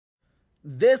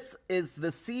This is the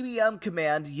cbm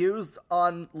command used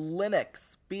on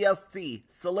Linux, BSD,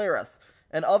 Solaris,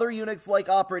 and other Unix-like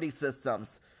operating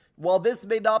systems. While this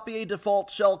may not be a default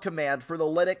shell command for the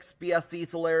Linux, BSD,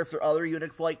 Solaris, or other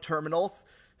Unix-like terminals,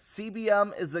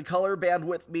 cbm is a color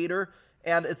bandwidth meter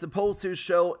and is supposed to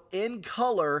show in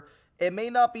color. It may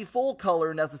not be full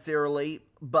color necessarily,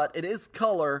 but it is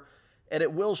color, and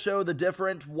it will show the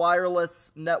different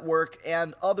wireless network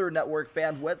and other network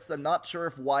bandwidths. I'm not sure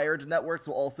if wired networks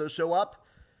will also show up,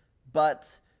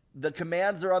 but the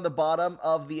commands are on the bottom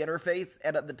of the interface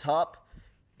and at the top.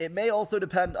 It may also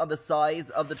depend on the size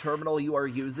of the terminal you are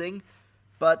using,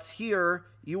 but here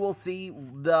you will see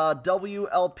the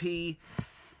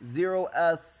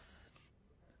WLP0S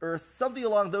or something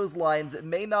along those lines. It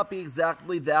may not be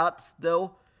exactly that,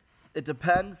 though. It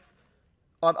depends.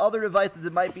 On other devices,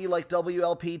 it might be like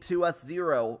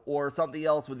WLP2S0 or something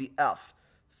else with the F.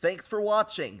 Thanks for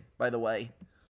watching, by the way.